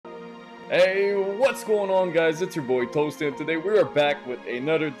Hey, what's going on, guys? It's your boy Toasty, and today we are back with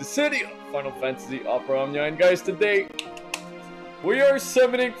another Dissidia Final Fantasy Opera Omnia. And guys, today we are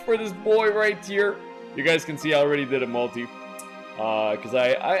summoning for this boy right here. You guys can see I already did a multi, because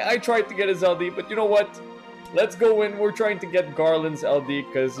I tried to get his LD, but you know what? Let's go in. We're trying to get Garland's LD,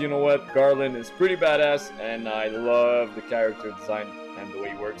 because you know what? Garland is pretty badass, and I love the character design and the way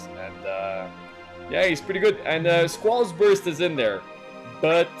he works. And yeah, he's pretty good. And Squall's Burst is in there.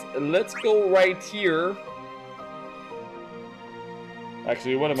 But let's go right here.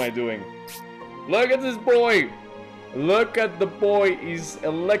 Actually, what am I doing? Look at this boy! Look at the boy, he's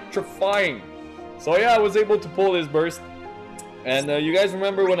electrifying. So yeah, I was able to pull his burst. And you guys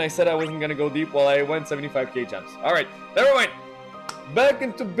remember when I said I wasn't gonna go deep? Well, I went 75k champs. Alright, never mind. Back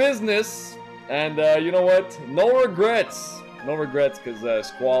into business. And you know what? No regrets. No regrets, because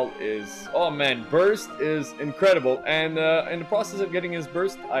Squall is... Oh man, Burst is incredible. And in the process of getting his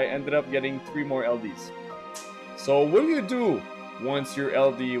Burst, I ended up getting 3 more LDs. So what do you do once your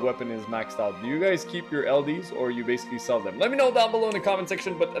LD weapon is maxed out? Do you guys keep your LDs or you basically sell them? Let me know down below in the comment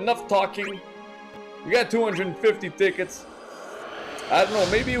section, but enough talking. We got 250 tickets. I don't know,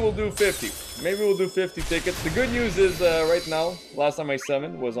 maybe we'll do 50. Maybe we'll do 50 tickets. The good news is right now, last time I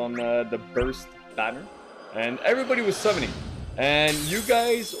summoned was on the Burst banner. And everybody was summoning. And you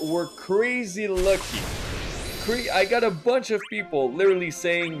guys were crazy lucky. I got a bunch of people literally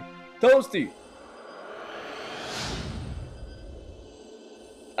saying, Toasty,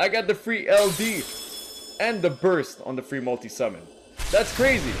 I got the free LD and the burst on the free multi-summon. That's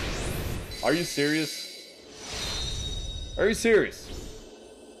crazy. Are you serious? Are you serious?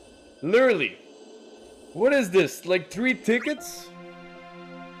 Literally. What is this? Like 3 tickets?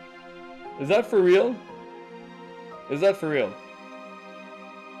 Is that for real? Is that for real?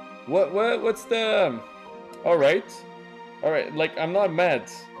 What's the... Alright. Alright, like, I'm not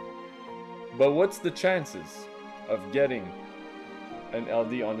mad. But what's the chances of getting an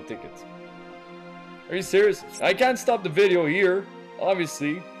LD on the ticket? Are you serious? I can't stop the video here,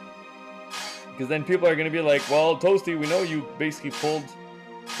 obviously. Because then people are going to be like, well, Toasty, we know you basically pulled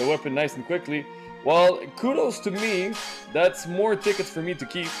the weapon nice and quickly. Well, kudos to me. That's more tickets for me to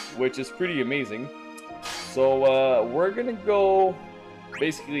keep, which is pretty amazing. So, we're gonna go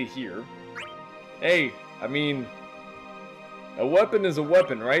basically here. Hey, I mean, a weapon is a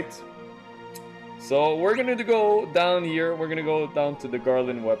weapon, right? So, we're gonna go down here. We're gonna go down to the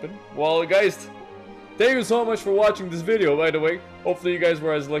Garland weapon. Well, guys, thank you so much for watching this video, by the way. Hopefully, you guys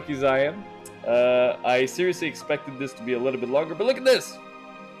were as lucky as I am. I seriously expected this to be a little bit longer, but look at this!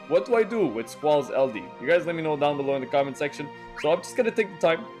 What do I do with Squall's LD? You guys let me know down below in the comment section. So, I'm just gonna take the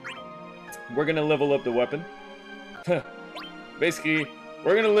time. We're gonna level up the weapon. Basically,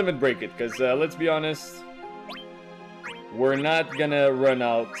 we're gonna limit break it, because let's be honest, we're not gonna run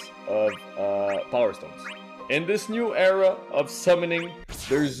out of power stones. In this new era of summoning,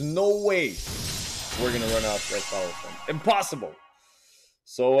 there's no way we're gonna run out of power stones. Impossible!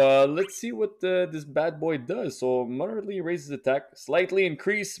 So let's see what this bad boy does. So moderately raises attack, slightly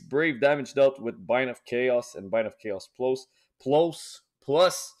increase brave damage dealt with Bind of Chaos and Bind of Chaos plus.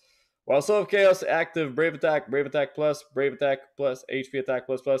 While Soul of Chaos active, Brave Attack plus, HP attack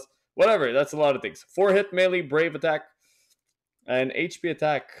plus, whatever, that's a lot of things. 4 hit melee, Brave Attack, and HP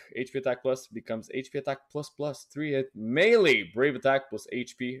attack plus becomes HP attack plus, 3 hit melee, Brave Attack plus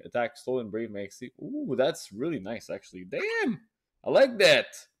HP attack, stolen Brave Maxi. Ooh, that's really nice actually. Damn, I like that.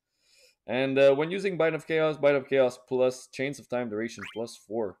 And when using Bind of Chaos plus, Chains of Time duration plus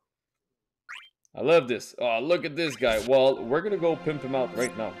 4. I love this. Oh, look at this guy. Well, we're gonna go pimp him out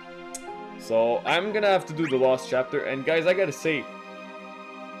right now. So, I'm gonna have to do the Lost Chapter, and guys, I gotta say,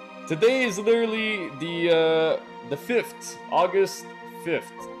 today is literally the 5th, August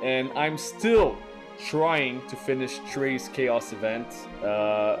 5th, and I'm still trying to finish Trey's Chaos event.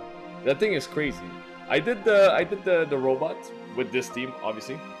 That thing is crazy. I did the robot with this team,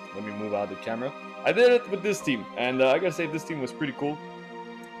 obviously. Let me move out the camera. I did it with this team, and I gotta say, this team was pretty cool.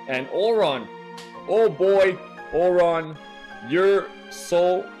 And Oron, oh boy, Oron, you're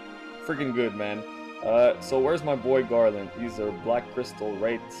so freaking good, man. So where's my boy Garland? He's our Black Crystal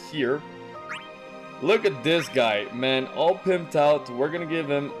right here. Look at this guy, man, all pimped out. We're gonna give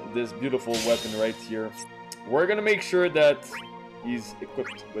him this beautiful weapon right here. We're gonna make sure that he's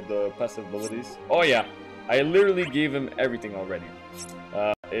equipped with the passive abilities. Oh yeah, I literally gave him everything already.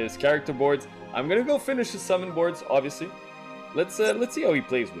 His character boards. I'm gonna go finish his summon boards, obviously. Let's see how he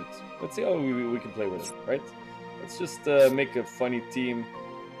plays with. Let's see how we can play with it, right? Let's just make a funny team.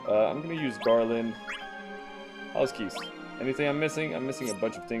 I'm gonna use Garland. House keys. Anything I'm missing? I'm missing a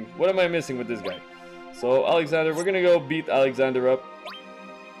bunch of things. What am I missing with this guy? So Alexander, we're gonna go beat Alexander up.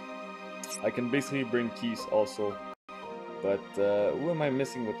 I can basically bring keys also. But who am I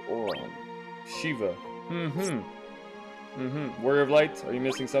missing with Oron? Shiva. Warrior of Light. Are you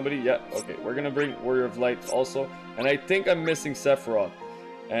missing somebody? Yeah. Okay. We're gonna bring Warrior of Light also. And I think I'm missing Sephiroth.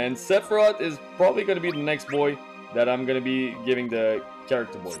 And Sephiroth is probably gonna be the next boy that I'm gonna be giving the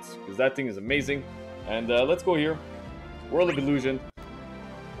character boards, because that thing is amazing. And let's go here. World of Illusion.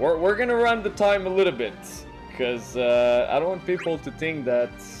 We're gonna run the time a little bit, because I don't want people to think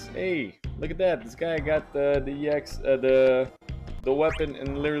that, hey, look at that, this guy got the EX, the weapon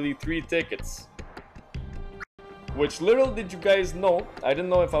in literally 3 tickets. Which little did you guys know, I didn't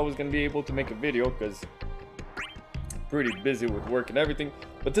know if I was gonna be able to make a video, because pretty busy with work and everything.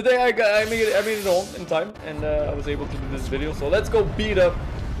 But today I made it home in time, and I was able to do this video. So let's go beat up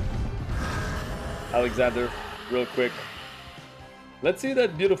Alexander real quick. Let's see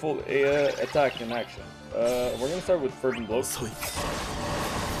that beautiful attack in action. We're gonna start with Fervent Blow.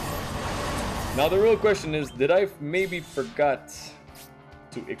 Now the real question is, did I maybe forgot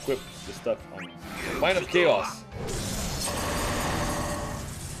to equip the stuff on Mind of Chaos?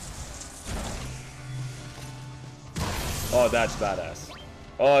 Oh, that's badass.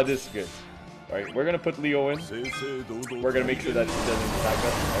 Oh, this is good. Alright, we're gonna put Leo in. We're gonna make sure that he doesn't attack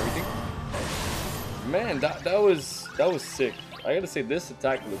us and everything. Man, that was sick. I gotta say, this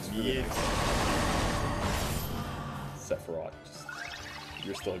attack looks really nice. Sephiroth,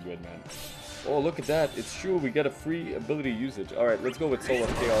 you're still good, man. Oh, look at that. It's true, we get a free ability usage. Alright, let's go with Soul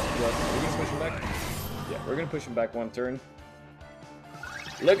of Chaos Plus. We're gonna push him back? Yeah, we're gonna push him back 1 turn.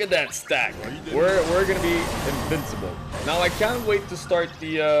 Look at that stack. We're gonna be invincible. Now I can't wait to start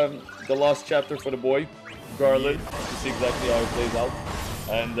the last chapter for the boy, Garland, to see exactly how it plays out.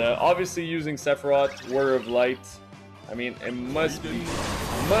 And obviously using Sephiroth, Warrior of Light. I mean, it must be easy.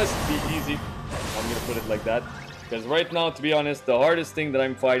 I'm gonna put it like that. Because right now, to be honest, the hardest thing that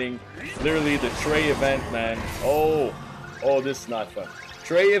I'm fighting, literally the Trey event, man. Oh, this is not fun.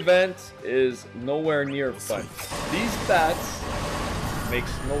 Trey event is nowhere near fun. These bats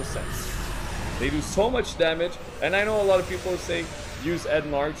makes no sense. They do so much damage, and I know a lot of people say use Ed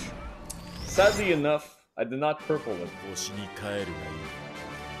and Arch. Sadly enough, I did not purple it,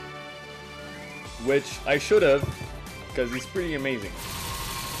 which I should have, because he's pretty amazing.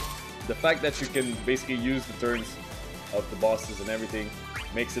 The fact that you can basically use the turns of the bosses and everything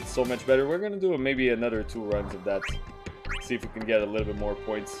makes it so much better. We're gonna do maybe another 2 runs of that, see if we can get a little bit more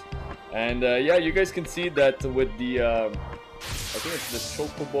points. And yeah, you guys can see that with the I think it's the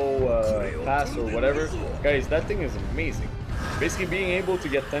Chocobo pass or whatever. Guys, that thing is amazing. Basically being able to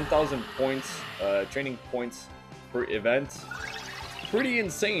get 10,000 points, training points per event, pretty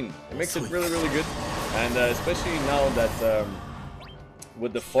insane. It makes it really, really good. And especially now that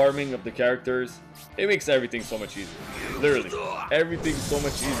with the farming of the characters, it makes everything so much easier. Literally, everything so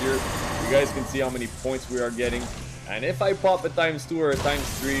much easier. You guys can see how many points we are getting. And if I pop a ×2 or a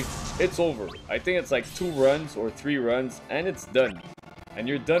 ×3, it's over. I think it's like 2 runs or 3 runs, and it's done. And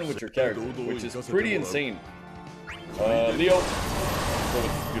you're done with your character, which is pretty insane. Leo, go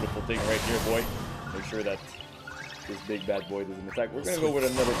with this beautiful thing right here, boy. Make sure that this big bad boy doesn't attack. We're gonna go with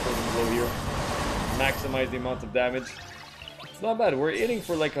another Fervent Blow here. Maximize the amount of damage. It's not bad. We're hitting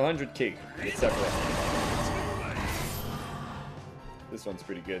for like 100k, etc. This one's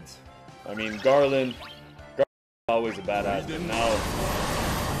pretty good. I mean, Garland always a badass, but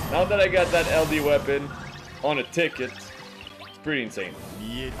now that I got that LD weapon on a ticket, it's pretty insane.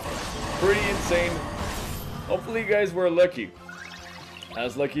 Pretty insane. Hopefully you guys were lucky.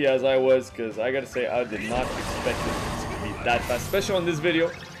 As lucky as I was, because I gotta say, I did not expect it to be that fast, especially on this video.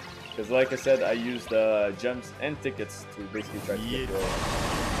 Because like I said, I used gems and tickets to basically try to get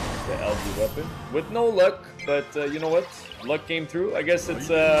the LD weapon. With no luck, but you know what? Luck came through. I guess it's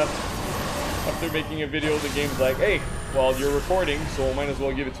after making a video, the game's like, hey, well, you're recording, so might as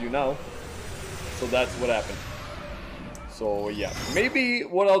well give it to you now. So that's what happened. So yeah, maybe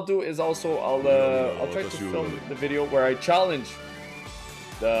what I'll do is also I'll try to film the video where I challenge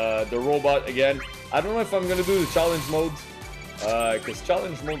the robot again. I don't know if I'm gonna do the challenge mode, because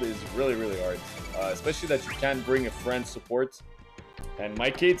challenge mode is really, really hard, especially that you can't bring a friend support. And my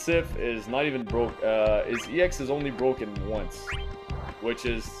Kate Sif is not even broke. His EX is only broken once, which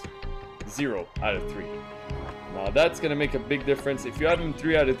is 0 out of 3. Now that's gonna make a big difference. If you have him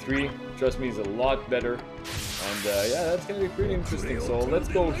 3 out of 3, trust me, he's a lot better. And yeah, that's gonna be pretty interesting. So let's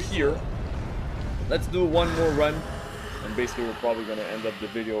go here. Let's do one more run, and basically we're probably gonna end up the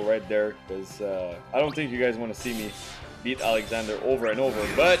video right there, because I don't think you guys want to see me beat Alexander over and over,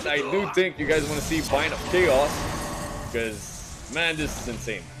 but I do think you guys want to see Mind of Chaos, because man, this is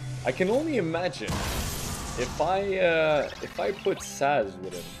insane. I can only imagine if I put Saz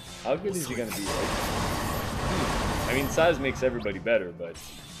with him. How good is he gonna be? I mean, Saz makes everybody better, but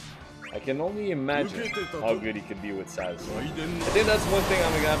I can only imagine how good he could be with Saz. So I think that's one thing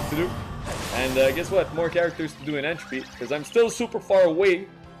I'm gonna have to do. And guess what? More characters to do in Entropy, because I'm still super far away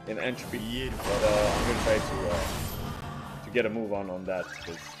in Entropy. But I'm gonna try to get a move on that,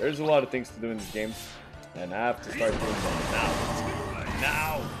 because there's a lot of things to do in this game, and I have to start doing them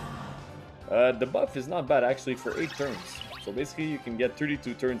now. The buff is not bad actually for 8 turns. So basically you can get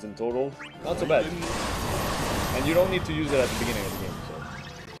 32 turns in total. Not so bad. And you don't need to use it at the beginning of the game. So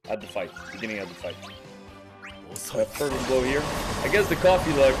at the fight, beginning of the fight. Perfect blow here. I guess the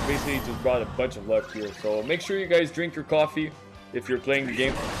coffee luck basically just brought a bunch of luck here. So make sure you guys drink your coffee if you're playing the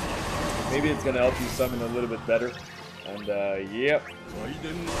game. Maybe it's gonna help you summon a little bit better. And yep,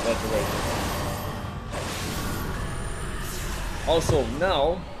 that's right. Also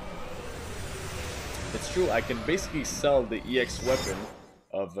now, it's true, I can basically sell the EX weapon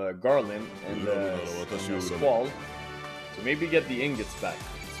of Garland and Squall to maybe get the ingots back.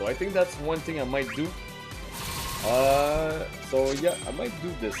 So I think that's one thing I might do. So yeah, I might do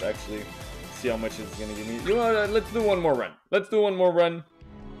this actually. See how much it's gonna give me. You know what, let's do one more run. Let's do one more run.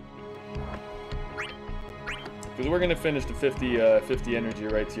 Because we're gonna finish the 50 energy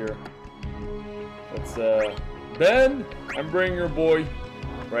right here. Let's Ben, I'm bringing your boy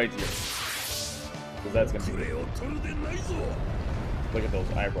right here. Because that's gonna be good. Look at those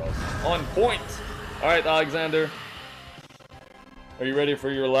eyebrows. On point! Alright, Alexander. Are you ready for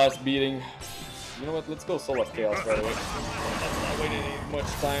your last beating? You know what? Let's go Soul of Chaos right away. That's not waiting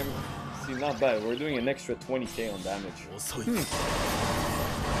much time. See, not bad. We're doing an extra 20k on damage.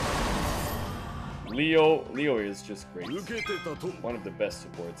 Leo is just great. One of the best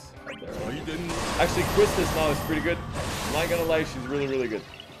supports out there. Actually, Quistis now is pretty good. I'm not gonna lie, she's really good.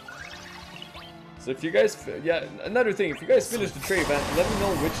 So if you guys, yeah, another thing, if you guys finish the trade event, let me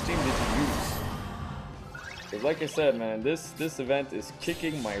know which team did you use. Because like I said, man, this event is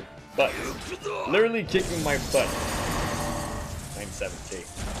kicking my butt. Literally kicking my butt. 97k.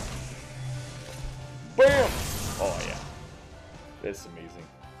 Bam! Oh yeah. It's amazing.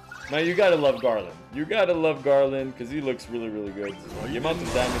 Now you gotta love Garland. You gotta love Garland because he looks really good. The amount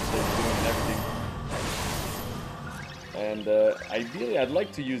of damage that he's doing and everything. And ideally, I'd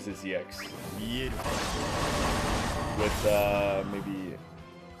like to use his EX. With maybe,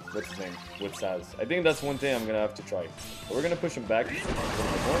 what's his name? With Saz. I think that's one thing I'm gonna have to try. So we're gonna push him back.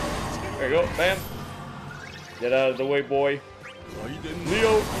 There you go, bam! Get out of the way, boy.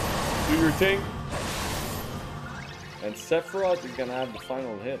 Leo, do your thing. And Sephiroth is gonna have the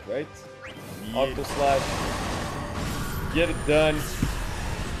final hit, right? Octo Slash. Get it done.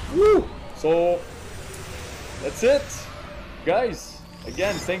 Woo! So, that's it. Guys,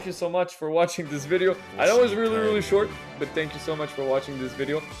 again, thank you so much for watching this video. I know it was really short, but thank you so much for watching this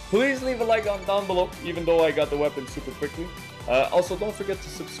video. Please leave a like down below, even though I got the weapon super quickly. Also, don't forget to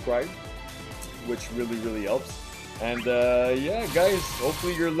subscribe, which really helps. And yeah, guys,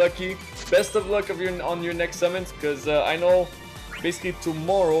 hopefully you're lucky. Best of luck on your next summons, because I know basically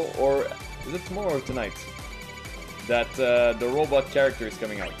tomorrow, or is it tomorrow or tonight, that the robot character is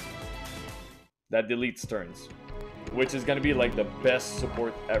coming out. That deletes turns. Which is gonna be like the best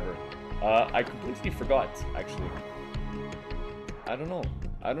support ever. I completely forgot, actually. I don't know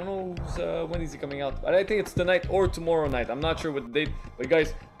when is he coming out, but I think it's tonight or tomorrow night. I'm not sure what the date, but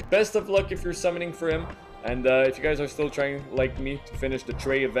guys, best of luck if you're summoning for him. And if you guys are still trying, like me, to finish the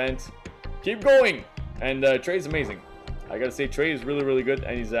Trey event, keep going! And Trey's amazing. I gotta say, Trey is really good,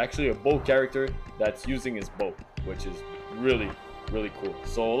 and he's actually a bow character that's using his bow, which is really cool.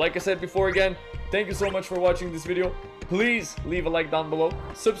 So like I said before, again, thank you so much for watching this video. Please leave a like down below,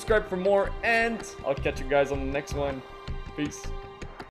 subscribe for more, and I'll catch you guys on the next one. Peace.